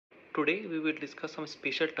Today we will discuss some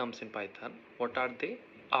special terms in Python. What are they?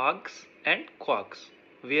 ARGS and KWARGS.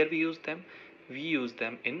 Where we use them? We use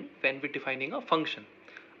them in when we're defining a function.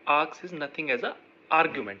 ARGS is nothing as a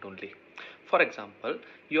argument only. For example,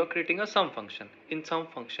 you are creating a sum function. In sum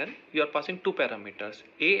function, you are passing two parameters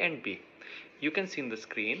a and b. You can see in the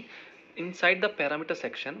screen. Inside the parameter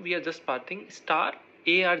section, we are just passing star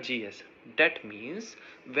ARGS. That means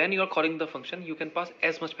when you are calling the function, you can pass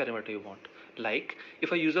as much parameter you want. Like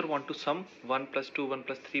if a user want to sum 1 plus 2, 1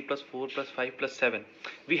 plus 3 plus 4 plus 5 plus 7,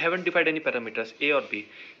 we haven't defined any parameters a or b.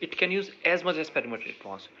 It can use as much as parameter it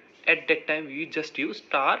wants. At that time we just use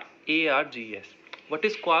star ARGS. What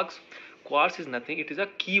is KWARGS? KWARGS is nothing, it is a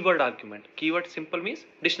keyword argument. Keyword simple means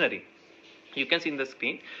dictionary. You can see in the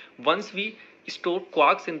screen, once we store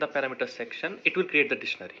KWARGS in the parameter section, it will create the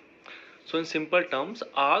dictionary. So in simple terms,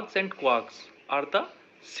 ARGS and KWARGS are the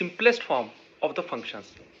simplest form of the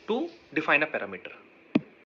functions to define a parameter.